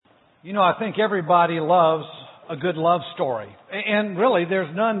You know, I think everybody loves a good love story. And really,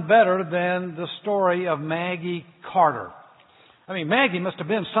 there's none better than the story of Maggie Carter. I mean, Maggie must have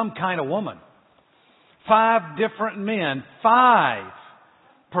been some kind of woman. 5 different men, 5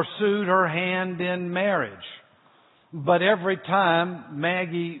 pursued her hand in marriage. But every time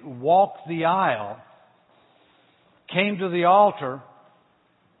Maggie walked the aisle, came to the altar,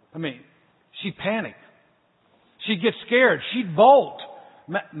 she panicked. She'd get scared. She'd bolt.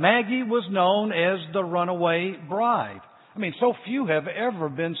 Maggie was known as the runaway bride. So few have ever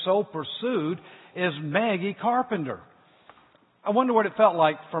been so pursued as Maggie Carpenter. I wonder what it felt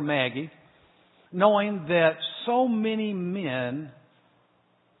like for Maggie, knowing that so many men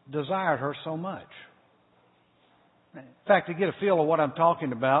desired her so much. In fact, to get a feel of what I'm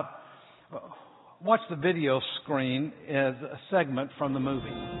talking about, watch the video screen as a segment from the movie.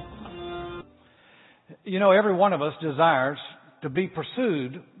 You know, every one of us desires to be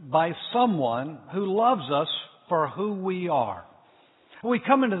pursued by someone who loves us for who we are. We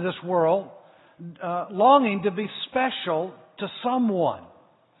come into this world longing to be special to someone.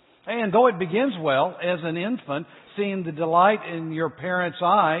 And though it begins well as an infant, seeing the delight in your parents'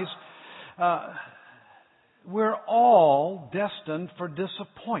 eyes, we're all destined for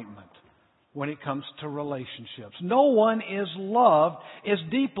disappointment when it comes to relationships. No one is loved as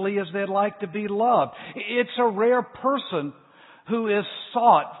deeply as they'd like to be loved. It's a rare person who is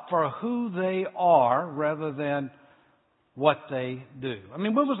sought for who they are rather than what they do.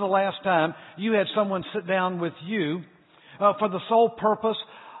 When was the last time you had someone sit down with you for the sole purpose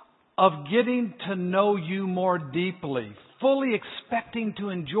of getting to know you more deeply, fully expecting to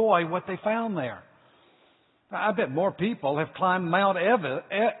enjoy what they found there? I bet more people have climbed Mount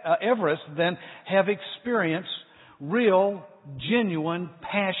Everest than have experienced real, genuine,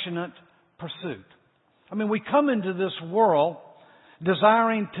 passionate pursuit. We come into this world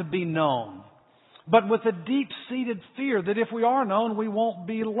desiring to be known, but with a deep-seated fear that if we are known, we won't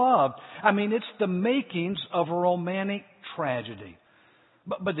be loved. It's the makings of a romantic tragedy.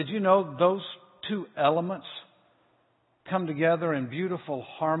 But did you know those 2 elements come together in beautiful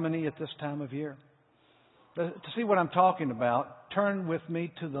harmony at this time of year? To see what I'm talking about, turn with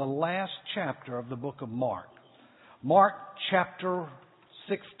me to the last chapter of the book of Mark. Mark chapter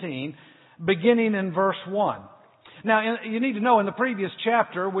 16, beginning in verse 1. Now, you need to know, in the previous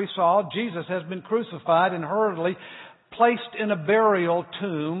chapter, we saw Jesus has been crucified and hurriedly placed in a burial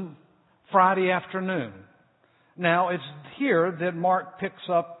tomb Friday afternoon. Now, it's here that Mark picks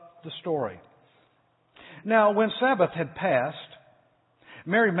up the story. Now, when Sabbath had passed,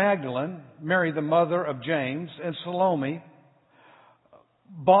 Mary Magdalene, Mary the mother of James, and Salome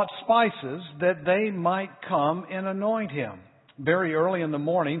bought spices that they might come and anoint him. Very early in the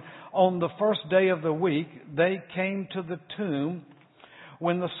morning, on the first day of the week, they came to the tomb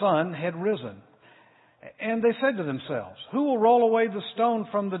when the sun had risen. And they said to themselves, "Who will roll away the stone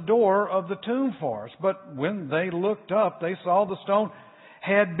from the door of the tomb for us?" But when they looked up, they saw the stone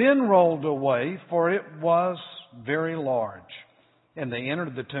had been rolled away, for it was very large. And they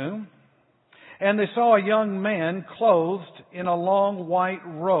entered the tomb, and they saw a young man clothed in a long white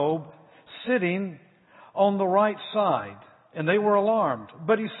robe sitting on the right side. And they were alarmed.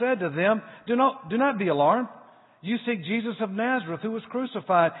 But he said to them, Do not be alarmed. You seek Jesus of Nazareth, who was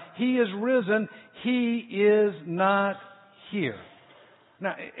crucified. He is risen. He is not here.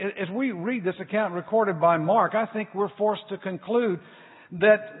 Now, as we read this account recorded by Mark, I think we're forced to conclude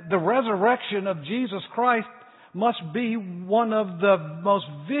that the resurrection of Jesus Christ must be one of the most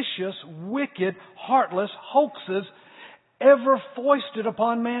vicious, wicked, heartless hoaxes ever foisted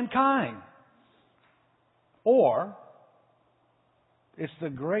upon mankind. Or it's the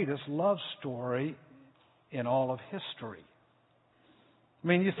greatest love story in all of history.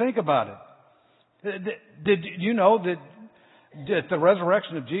 You think about it. Did you know that the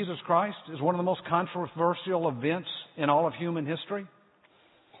resurrection of Jesus Christ is one of the most controversial events in all of human history?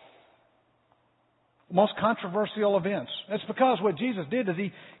 Most controversial events. It's because what Jesus did is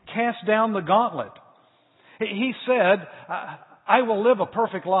He cast down the gauntlet. He said, I will live a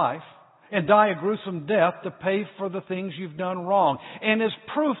perfect life and die a gruesome death to pay for the things you've done wrong. And as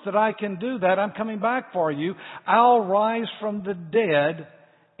proof that I can do that, I'm coming back for you. I'll rise from the dead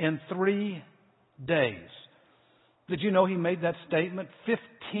in 3 days. Did you know He made that statement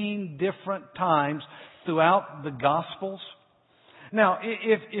 15 different times throughout the Gospels? Now,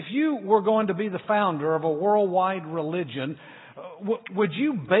 if you were going to be the founder of a worldwide religion, would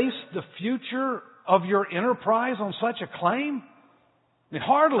you base the future of your enterprise on such a claim?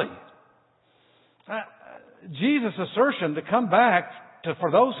 Hardly. Jesus' assertion to come back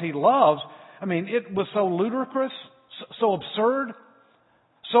for those He loves, it was so ludicrous, so absurd,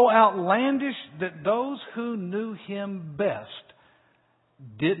 so outlandish that those who knew Him best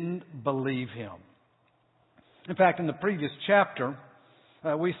didn't believe Him. In fact, in the previous chapter,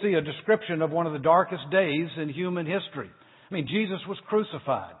 we see a description of one of the darkest days in human history. I mean, Jesus was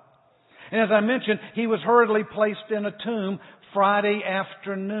crucified. And as I mentioned, He was hurriedly placed in a tomb Friday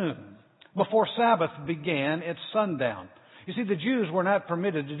afternoon before Sabbath began at sundown. You see, the Jews were not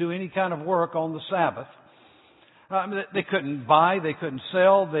permitted to do any kind of work on the Sabbath. They couldn't buy, they couldn't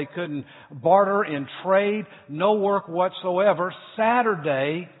sell, they couldn't barter in trade, no work whatsoever.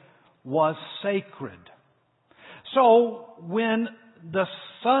 Saturday was sacred. So when the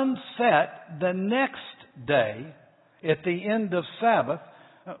sun set the next day, at the end of Sabbath,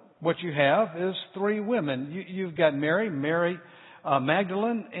 what you have is three women. You've got Mary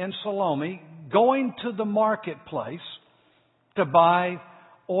Magdalene, and Salome going to the marketplace to buy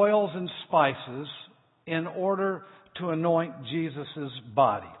oils and spices in order to anoint Jesus'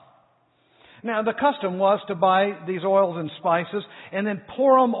 body. Now, the custom was to buy these oils and spices and then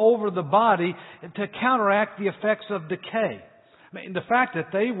pour them over the body to counteract the effects of decay. I mean, the fact that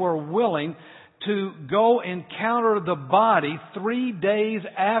they were willing to go encounter the body 3 days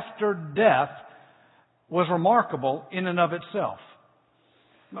after death was remarkable in and of itself.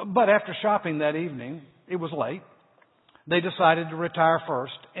 But after shopping that evening, it was late. They decided to retire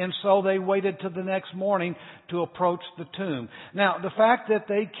first, and so they waited till the next morning to approach the tomb. Now, the fact that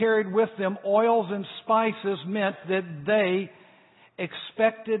they carried with them oils and spices meant that they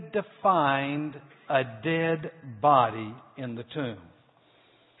expected to find a dead body in the tomb.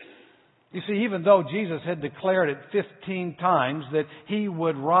 You see, even though Jesus had declared it 15 times that He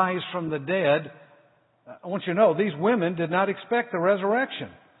would rise from the dead, I want you to know, these women did not expect the resurrection.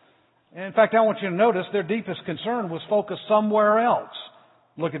 In fact, I want you to notice their deepest concern was focused somewhere else.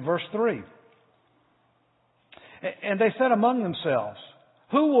 Look at verse 3. And they said among themselves,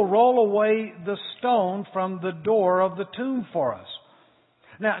 "Who will roll away the stone from the door of the tomb for us?"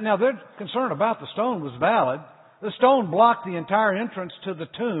 Now their concern about the stone was valid. The stone blocked the entire entrance to the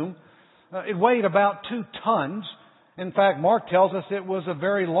tomb. It weighed about 2 tons. In fact, Mark tells us it was a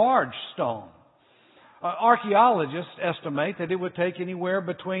very large stone. Archaeologists estimate that it would take anywhere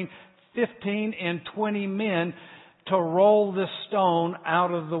between 15 and 20 men to roll this stone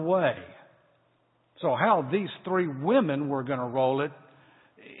out of the way. So how these 3 women were going to roll it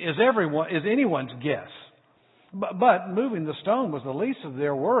is anyone's guess. But moving the stone was the least of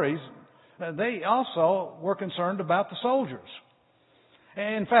their worries. They also were concerned about the soldiers.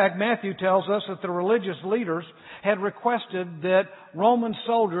 In fact, Matthew tells us that the religious leaders had requested that Roman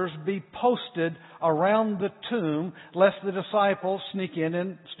soldiers be posted around the tomb lest the disciples sneak in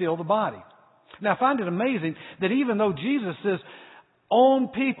and steal the body. Now, I find it amazing that even though Jesus' own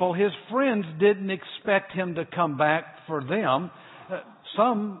people, His friends, didn't expect Him to come back for them,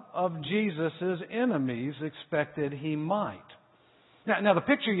 some of Jesus' enemies expected He might. Now, the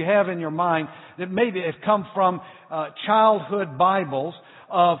picture you have in your mind that maybe have come from childhood Bibles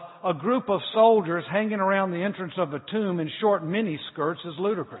of a group of soldiers hanging around the entrance of a tomb in short mini skirts is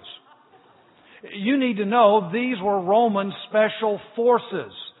ludicrous. You need to know these were Roman special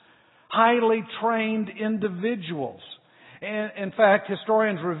forces, highly trained individuals. And in fact,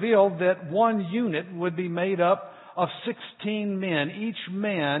 historians revealed that one unit would be made up of 16 men, each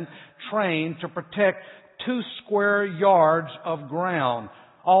man trained to protect 2 square yards of ground.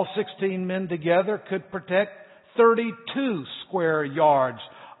 All 16 men together could protect 32 square yards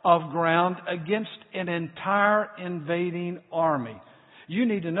of ground against an entire invading army. You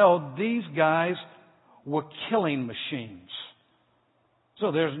need to know these guys were killing machines.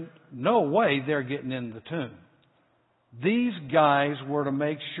 So there's no way they're getting in the tomb. These guys were to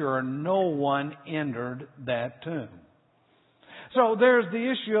make sure no one entered that tomb. So there's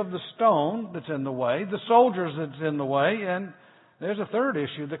the issue of the stone that's in the way, the soldiers that's in the way, and there's a third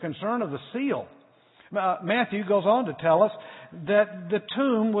issue, the concern of the seal. Matthew goes on to tell us that the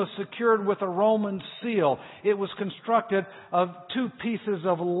tomb was secured with a Roman seal. It was constructed of 2 pieces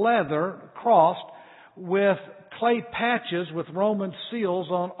of leather crossed with clay patches with Roman seals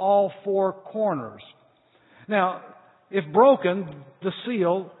on all 4 corners. Now, if broken, the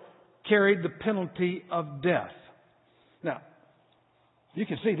seal carried the penalty of death. Now, you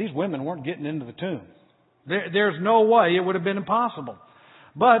can see these women weren't getting into the tomb. There's no way. It would have been impossible.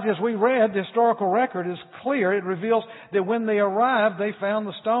 But as we read, the historical record is clear. It reveals that when they arrived, they found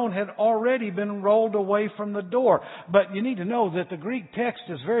the stone had already been rolled away from the door. But you need to know that the Greek text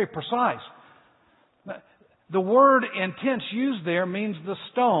is very precise. The word and tense used there means the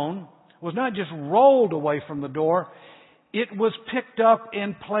stone was not just rolled away from the door, it was picked up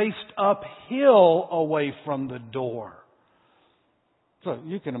and placed uphill away from the door. So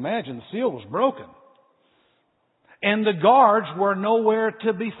you can imagine the seal was broken. And the guards were nowhere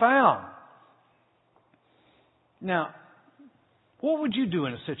to be found. Now, what would you do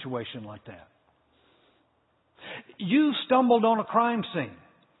in a situation like that? You stumbled on a crime scene.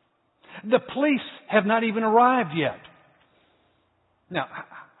 The police have not even arrived yet. Now,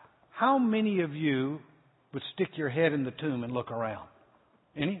 how many of you would stick your head in the tomb and look around?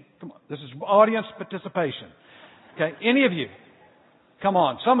 Any? Come on. This is audience participation. Okay? Any of you? Come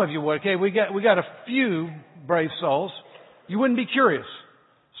on. Some of you would. Okay, we got a few brave souls. You wouldn't be curious.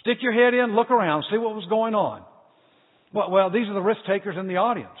 Stick your head in, look around, see what was going on. Well, these are the risk takers in the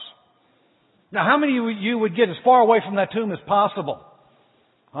audience. Now, how many of you would get as far away from that tomb as possible?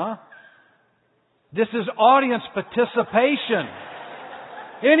 Huh? This is audience participation.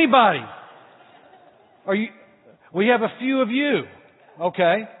 Anybody? We have a few of you.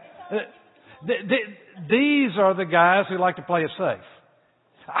 Okay. These are the guys who like to play it safe.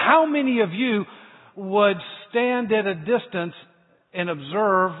 How many of you would stand at a distance and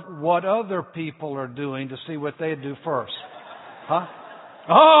observe what other people are doing to see what they do first? Huh?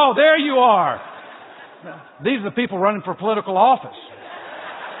 Oh, there you are. These are the people running for political office.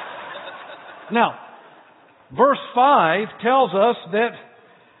 Now, verse 5 tells us that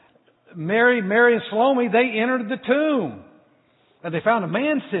Mary and Salome, they entered the tomb. And they found a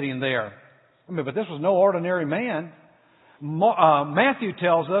man sitting there. But this was no ordinary man. Matthew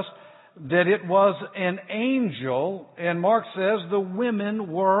tells us that it was an angel, and Mark says the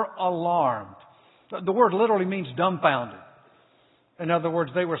women were alarmed. The word literally means dumbfounded. In other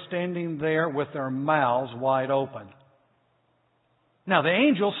words, they were standing there with their mouths wide open. Now, the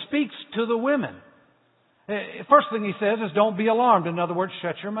angel speaks to the women. First thing he says is, don't be alarmed. In other words,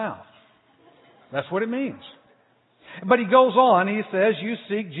 shut your mouth. That's what it means. But he goes on, he says, you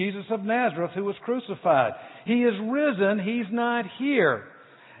seek Jesus of Nazareth who was crucified. He is risen, he's not here.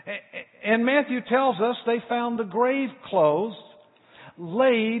 And Matthew tells us they found the grave clothes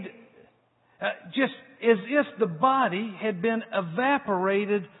laid just as if the body had been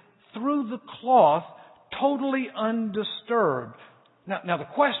evaporated through the cloth, totally undisturbed. Now the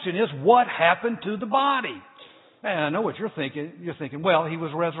question is, what happened to the body? And I know what you're thinking. You're thinking, well, he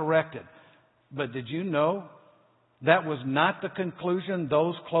was resurrected. But did you know that was not the conclusion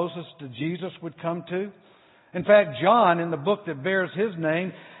those closest to Jesus would come to? In fact, John, in the book that bears his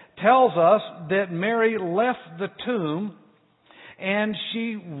name, tells us that Mary left the tomb and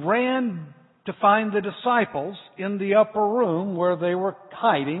she ran to find the disciples in the upper room where they were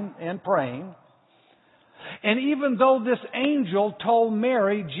hiding and praying. And even though this angel told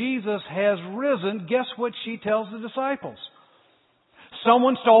Mary Jesus has risen, guess what she tells the disciples?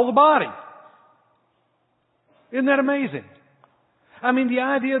 Someone stole the body. Isn't that amazing? I mean, the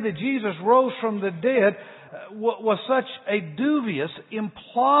idea that Jesus rose from the dead was such a dubious,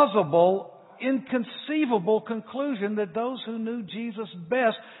 implausible, inconceivable conclusion that those who knew Jesus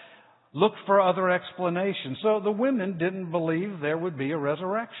best looked for other explanations. So the women didn't believe there would be a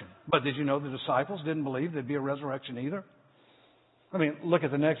resurrection. But did you know the disciples didn't believe there'd be a resurrection either? I mean, look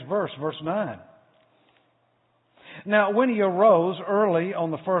at the next verse, verse 9. Now, when he arose early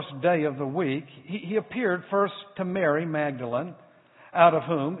on the first day of the week, he appeared first to Mary Magdalene, out of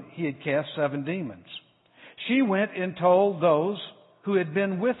whom he had cast 7 demons. She went and told those who had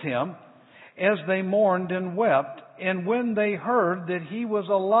been with him as they mourned and wept. And when they heard that he was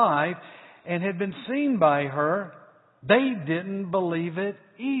alive and had been seen by her, they didn't believe it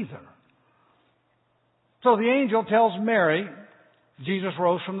either. So the angel tells Mary, Jesus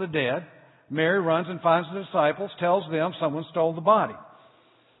rose from the dead. Mary runs and finds the disciples, tells them someone stole the body.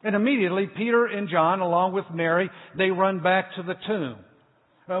 And immediately Peter and John, along with Mary, they run back to the tomb.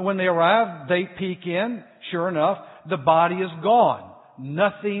 When they arrive, they peek in. Sure enough, the body is gone.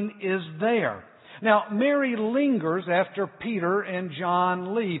 Nothing is there. Now, Mary lingers after Peter and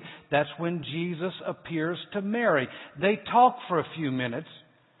John leave. That's when Jesus appears to Mary. They talk for a few minutes,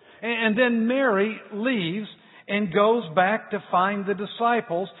 and then Mary leaves and goes back to find the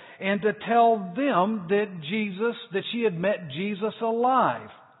disciples and to tell them that she had met Jesus alive.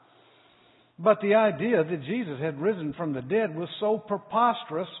 But the idea that Jesus had risen from the dead was so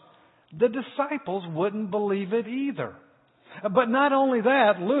preposterous, the disciples wouldn't believe it either. But not only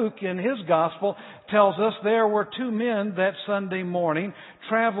that, Luke in his gospel tells us there were 2 men that Sunday morning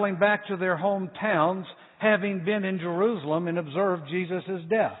traveling back to their hometowns, having been in Jerusalem and observed Jesus'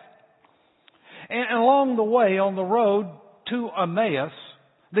 death. And along the way, on the road to Emmaus,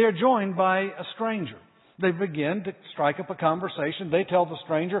 they are joined by a stranger. They begin to strike up a conversation. They tell the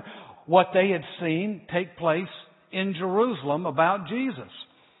stranger what they had seen take place in Jerusalem about Jesus.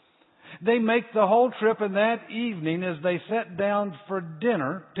 They make the whole trip, and that evening, as they sat down for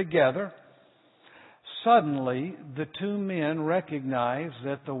dinner together, suddenly the two men recognize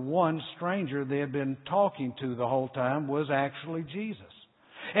that the one stranger they had been talking to the whole time was actually Jesus.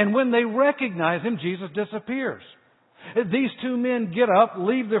 And when they recognize him, Jesus disappears. These two men get up,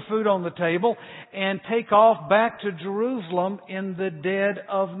 leave their food on the table, and take off back to Jerusalem in the dead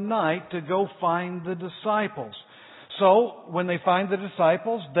of night to go find the disciples. So, when they find the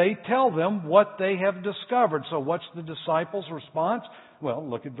disciples, they tell them what they have discovered. So, what's the disciples' response? Well,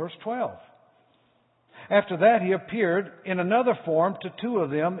 look at verse 12. After that, he appeared in another form to two of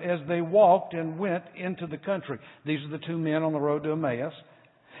them as they walked and went into the country. These are the two men on the road to Emmaus.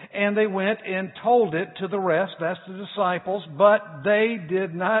 And they went and told it to the rest, that's the disciples, but they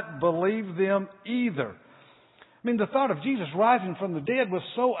did not believe them either. I mean, the thought of Jesus rising from the dead was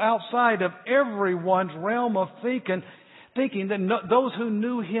so outside of everyone's realm of thinking that those who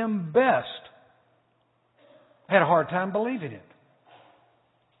knew him best had a hard time believing it.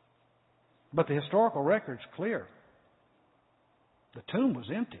 But the historical record's clear. The tomb was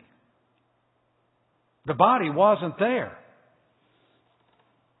empty. The body wasn't there.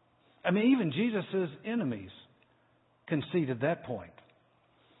 I mean, even Jesus' enemies conceded that point.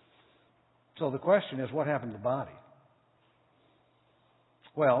 So the question is, what happened to the body?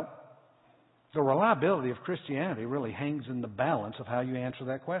 Well, the reliability of Christianity really hangs in the balance of how you answer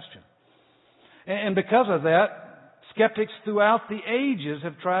that question. And because of that, skeptics throughout the ages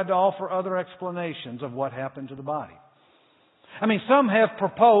have tried to offer other explanations of what happened to the body. I mean, some have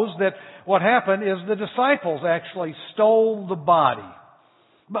proposed that what happened is the disciples actually stole the body.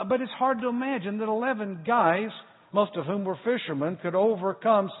 But it's hard to imagine that 11 guys, most of whom were fishermen, could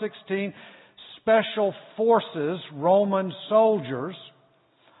overcome 16 special forces, Roman soldiers,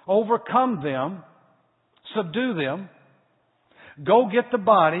 overcome them, subdue them, go get the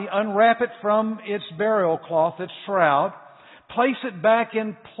body, unwrap it from its burial cloth, its shroud, place it back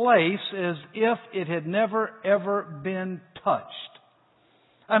in place as if it had never, ever been touched.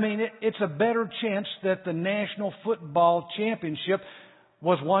 I mean, it's a better chance that the National Football Championship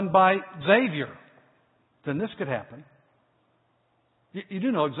was won by Xavier than this could happen. You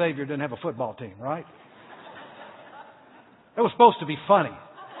do know Xavier didn't have a football team, right? It was supposed to be funny.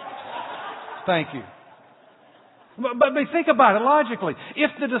 Thank you. But think about it logically.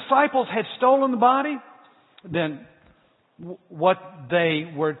 If the disciples had stolen the body, then what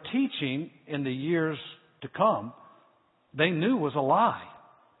they were teaching in the years to come, they knew was a lie.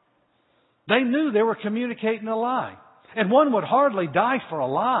 They knew they were communicating a lie. And one would hardly die for a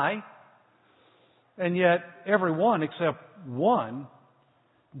lie. And yet, every one except one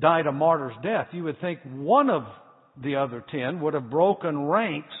died a martyr's death. You would think one of the other 10 would have broken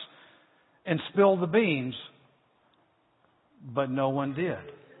ranks and spilled the beans. But no one did.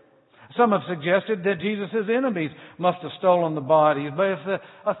 Some have suggested that Jesus' enemies must have stolen the bodies. But if the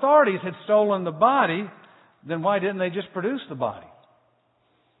authorities had stolen the body, then why didn't they just produce the body?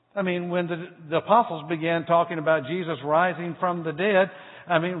 I mean, when the apostles began talking about Jesus rising from the dead,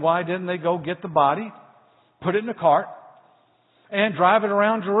 I mean, why didn't they go get the body, put it in a cart, and drive it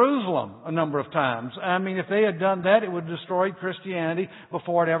around Jerusalem a number of times? I mean, if they had done that, it would have destroyed Christianity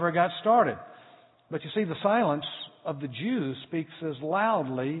before it ever got started. But you see, the silence of the Jews speaks as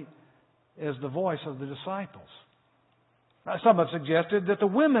loudly as the voice of the disciples. Now, some have suggested that the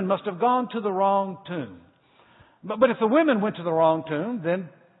women must have gone to the wrong tomb. But if the women went to the wrong tomb, then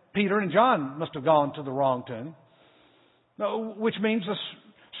Peter and John must have gone to the wrong tomb, which means the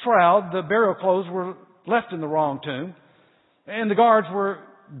shroud, the burial clothes were left in the wrong tomb, and the guards were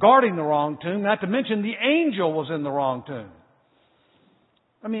guarding the wrong tomb, not to mention the angel was in the wrong tomb.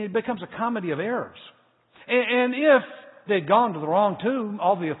 I mean, it becomes a comedy of errors. And if they'd gone to the wrong tomb,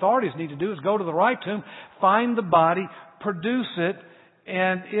 all the authorities need to do is go to the right tomb, find the body, produce it,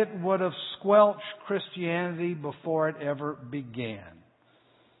 and it would have squelched Christianity before it ever began.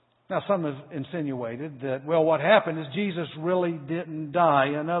 Now, some have insinuated that, well, what happened is Jesus really didn't die.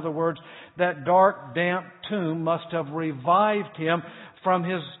 In other words, that dark, damp tomb must have revived him from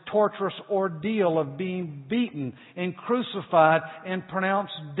his torturous ordeal of being beaten and crucified and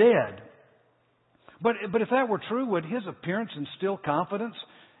pronounced dead. But if that were true, would his appearance instill confidence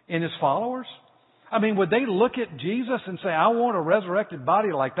in his followers? I mean, would they look at Jesus and say, I want a resurrected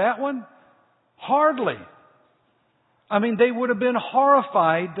body like that one? Hardly. I mean, they would have been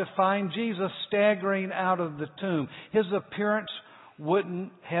horrified to find Jesus staggering out of the tomb. His appearance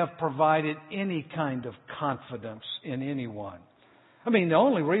wouldn't have provided any kind of confidence in anyone. I mean, the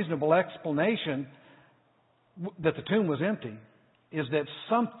only reasonable explanation that the tomb was empty is that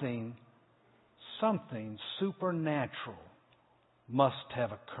something supernatural must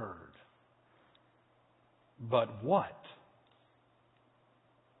have occurred. But what?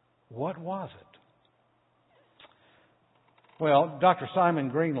 What was it? Well, Dr. Simon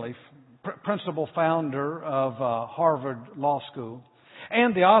Greenleaf, principal founder of Harvard Law School,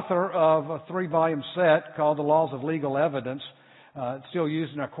 and the author of a 3-volume set called The Laws of Legal Evidence, still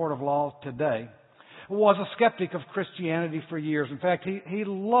used in our court of law today, was a skeptic of Christianity for years. In fact, he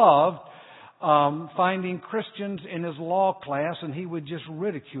loved finding Christians in his law class, and he would just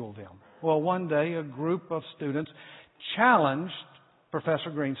ridicule them. Well, one day, a group of students challenged Professor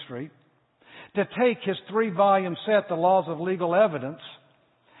Greenstreet to take his 3-volume set, The Laws of Legal Evidence,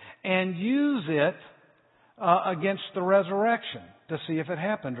 and use it against the resurrection to see if it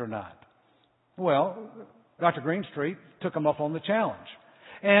happened or not. Well, Dr. Greenstreet took him up on the challenge.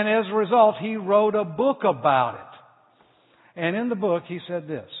 And as a result, he wrote a book about it. And in the book, he said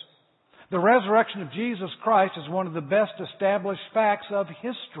this: "The resurrection of Jesus Christ is one of the best established facts of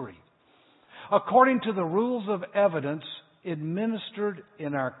history, according to the rules of evidence administered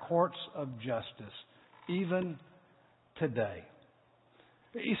in our courts of justice, even today."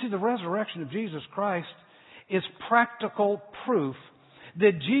 You see, the resurrection of Jesus Christ is practical proof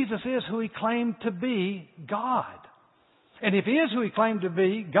that Jesus is who He claimed to be, God. And if He is who He claimed to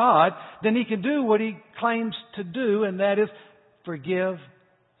be, God, then He can do what He claims to do, and that is forgive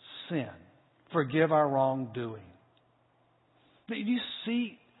sin, forgive our wrongdoing. Do you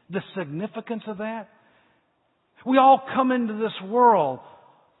see the significance of that? We all come into this world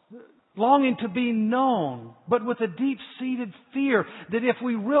longing to be known, but with a deep-seated fear that if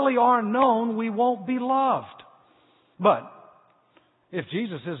we really are known, we won't be loved. But if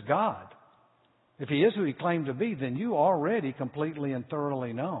Jesus is God, if He is who He claimed to be, then you are already completely and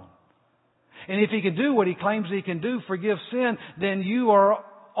thoroughly known. And if He can do what He claims He can do, forgive sin, then you are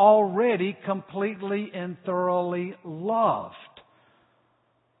already completely and thoroughly loved,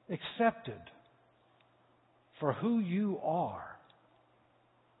 accepted for who you are,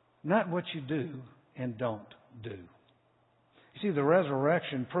 not what you do and don't do. You see, the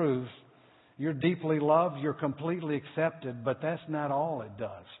resurrection proves you're deeply loved, you're completely accepted, but that's not all it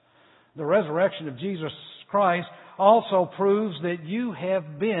does. The resurrection of Jesus Christ also proves that you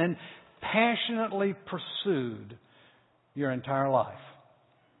have been passionately pursued your entire life.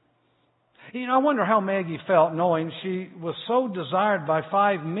 You know, I wonder how Maggie felt knowing she was so desired by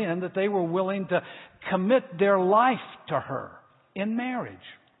 5 men that they were willing to commit their life to her in marriage.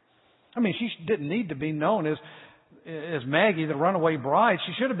 I mean, she didn't need to be known as Maggie, the runaway bride.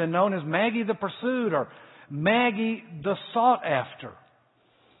 She should have been known as Maggie the pursued or Maggie the sought after.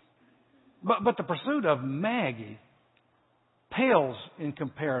 But the pursuit of Maggie pales in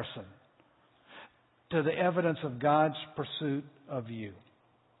comparison to the evidence of God's pursuit of you.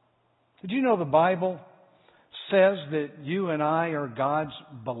 Did you know the Bible says that you and I are God's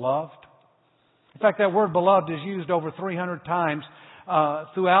beloved? In fact, that word beloved is used over 300 times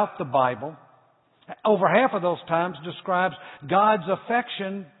throughout the Bible. Over half of those times describes God's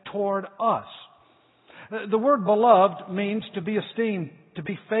affection toward us. The word beloved means to be esteemed, to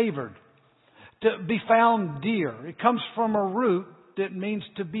be favored, to be found dear. It comes from a root that means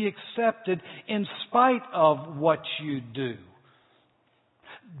to be accepted in spite of what you do.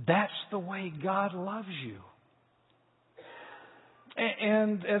 That's the way God loves you.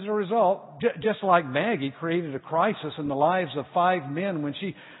 And as a result, just like Maggie created a crisis in the lives of 5 men when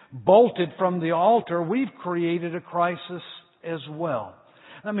she bolted from the altar, we've created a crisis as well.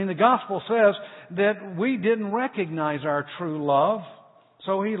 I mean, the gospel says that we didn't recognize our true love,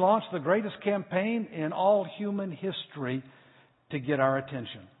 so He launched the greatest campaign in all human history to get our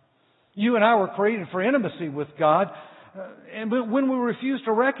attention. You and I were created for intimacy with God, and when we refused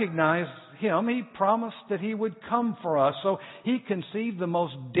to recognize Him, He promised that He would come for us. So He conceived the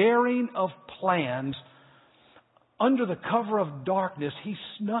most daring of plans. Under the cover of darkness, He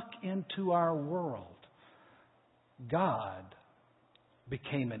snuck into our world. God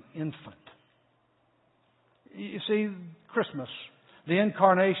became an infant. You see, Christmas, the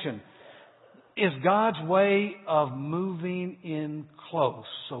incarnation, is God's way of moving in close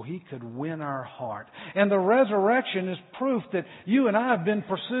so He could win our heart. And the resurrection is proof that you and I have been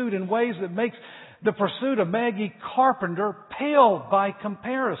pursued in ways that makes the pursuit of Maggie Carpenter pale by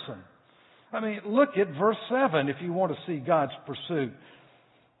comparison. I mean, look at verse 7 if you want to see God's pursuit.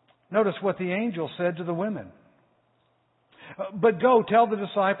 Notice what the angel said to the women. "But go, tell the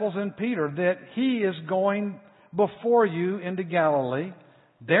disciples and Peter that He is going before you into Galilee.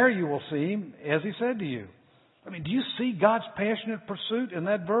 There you will see Him, as He said to you." I mean, do you see God's passionate pursuit in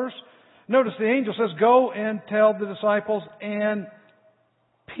that verse? Notice the angel says, "Go and tell the disciples and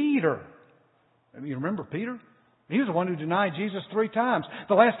Peter." I mean, you remember Peter? He was the one who denied Jesus 3 times.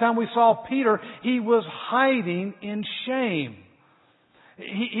 The last time we saw Peter, he was hiding in shame.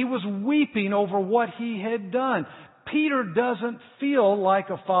 He was weeping over what he had done. Peter doesn't feel like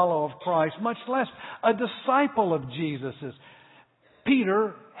a follower of Christ, much less a disciple of Jesus's.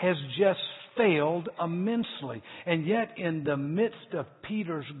 Peter has just failed immensely. And yet in the midst of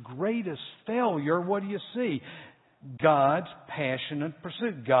Peter's greatest failure, what do you see? God's passionate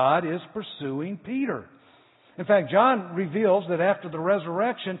pursuit. God is pursuing Peter. In fact, John reveals that after the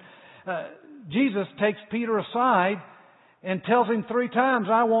resurrection, Jesus takes Peter aside and tells him 3 times,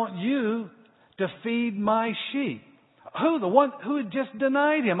 I want you to feed my sheep. Who? The one who had just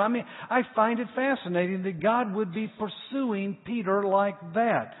denied him. I mean, I find it fascinating that God would be pursuing Peter like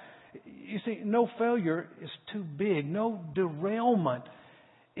that. You see, no failure is too big. No derailment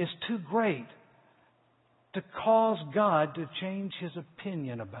is too great to cause God to change His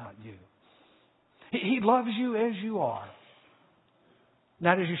opinion about you. He loves you as you are,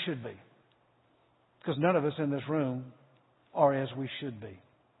 not as you should be. Because none of us in this room are as we should be.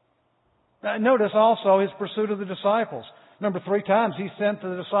 Now, notice also His pursuit of the disciples. Remember, 3 times He sent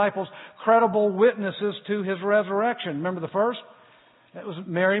the disciples credible witnesses to His resurrection. Remember the first? It was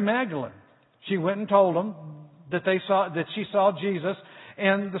Mary Magdalene. She went and told them that she saw Jesus,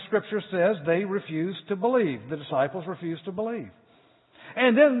 and the Scripture says they refused to believe. The disciples refused to believe.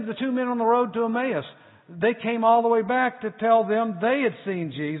 And then the 2 men on the road to Emmaus, they came all the way back to tell them they had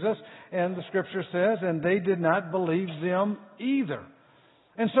seen Jesus, and the Scripture says, and they did not believe them either.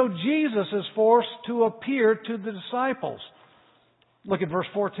 And so Jesus is forced to appear to the disciples. Look at verse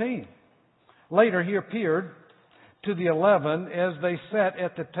 14. Later He appeared to the 11 as they sat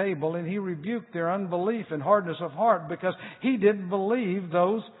at the table, and He rebuked their unbelief and hardness of heart because He didn't believe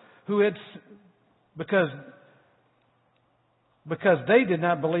those who had, because they did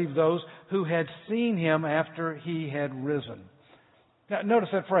not believe those who had seen Him after He had risen. Now, notice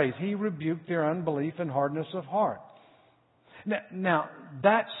that phrase, He rebuked their unbelief and hardness of heart. Now,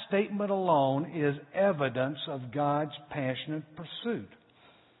 that statement alone is evidence of God's passionate pursuit.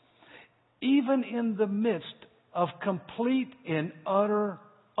 Even in the midst of complete and utter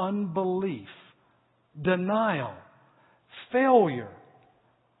unbelief, denial, failure,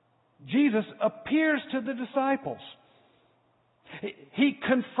 Jesus appears to the disciples. He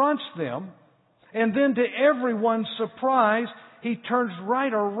confronts them, and then to everyone's surprise, He turns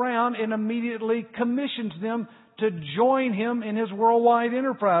right around and immediately commissions them to join Him in His worldwide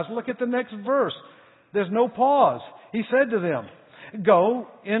enterprise. Look at the next verse. There's no pause. He said to them, go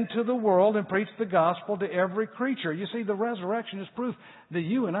into the world and preach the gospel to every creature. You see, the resurrection is proof that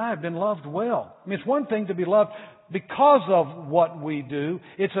you and I have been loved well. I mean, it's one thing to be loved because of what we do.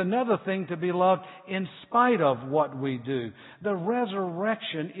 It's another thing to be loved in spite of what we do. The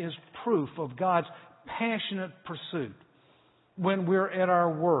resurrection is proof of God's passionate pursuit when we're at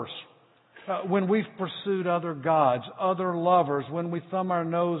our worst. When we've pursued other gods, other lovers, when we thumb our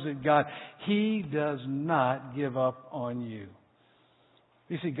nose at God, He does not give up on you.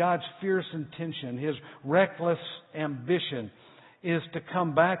 You see, God's fierce intention, His reckless ambition is to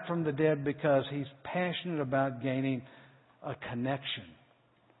come back from the dead because He's passionate about gaining a connection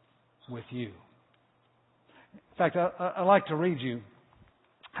with you. In fact, I'd like to read you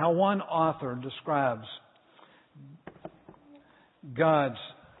how one author describes God's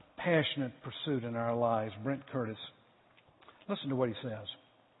passionate pursuit in our lives, Brent Curtis. Listen to what he says.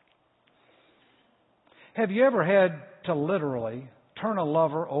 Have you ever had to literally turn a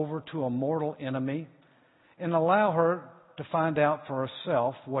lover over to a mortal enemy and allow her to find out for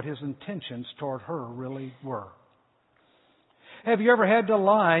herself what his intentions toward her really were? Have you ever had to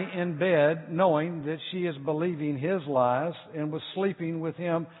lie in bed knowing that she is believing his lies and was sleeping with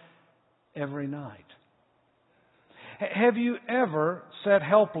him every night? Have you ever sat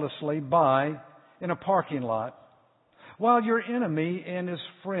helplessly by in a parking lot while your enemy and his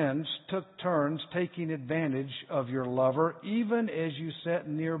friends took turns taking advantage of your lover, even as you sat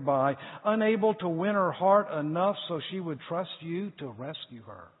nearby, unable to win her heart enough so she would trust you to rescue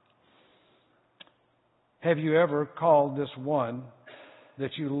her? Have you ever called this one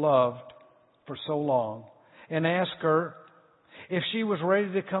that you loved for so long and asked her if she was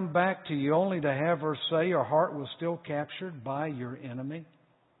ready to come back to you, only to have her say her heart was still captured by your enemy?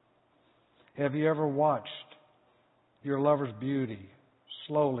 Have you ever watched your lover's beauty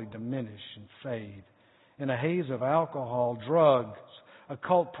slowly diminish and fade in a haze of alcohol, drugs,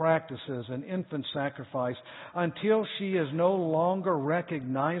 occult practices, and infant sacrifice until she is no longer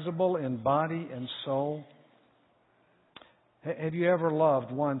recognizable in body and soul? Have you ever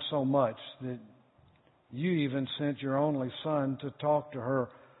loved one so much that you even sent your only son to talk to her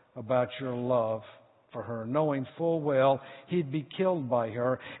about your love for her, knowing full well he'd be killed by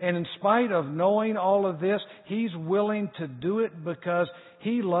her. And in spite of knowing all of this, he's willing to do it because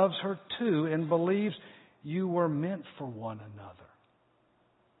he loves her too and believes you were meant for one another.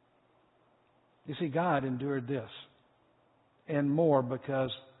 You see, God endured this and more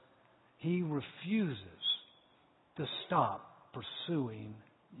because he refuses to stop pursuing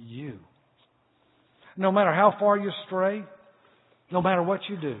you. No matter how far you stray, no matter what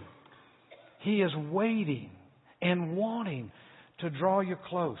you do, he is waiting and wanting to draw you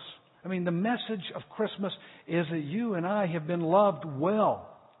close. I mean, the message of Christmas is that you and I have been loved well.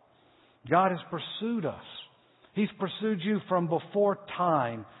 God has pursued us. He's pursued you from before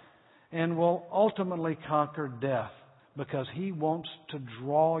time and will ultimately conquer death because he wants to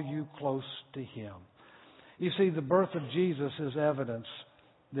draw you close to him. You see, the birth of Jesus is evidence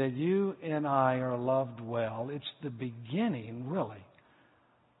that you and I are loved well. It's the beginning, really,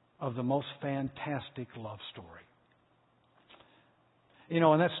 of the most fantastic love story. You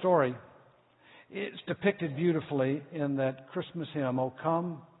know, in that story, it's depicted beautifully in that Christmas hymn, O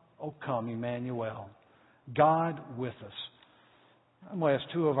come, Emmanuel, God with us. I'm going to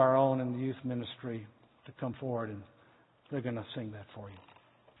ask two of our own in the youth ministry to come forward, and they're going to sing that for you.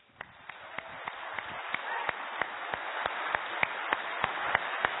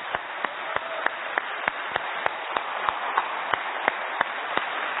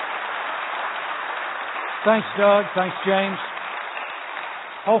 Thanks, Doug. Thanks, James.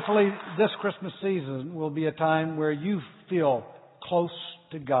 Hopefully this Christmas season will be a time where you feel close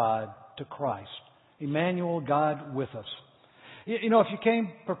to God, to Christ. Emmanuel, God with us. You know, if you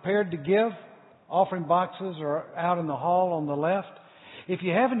came prepared to give, offering boxes are out in the hall on the left. If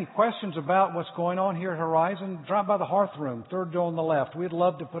you have any questions about what's going on here at Horizon, drop by the Hearth Room, third door on the left. We'd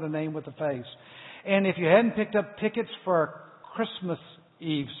love to put a name with a face. And if you hadn't picked up tickets for our Christmas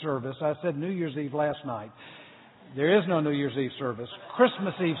Eve service, I said New Year's Eve last night. There is no New Year's Eve service.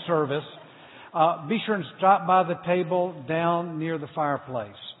 Christmas Eve service. Be sure and stop by the table down near the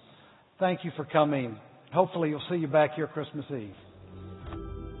fireplace. Thank you for coming. Hopefully you'll see you back here Christmas Eve.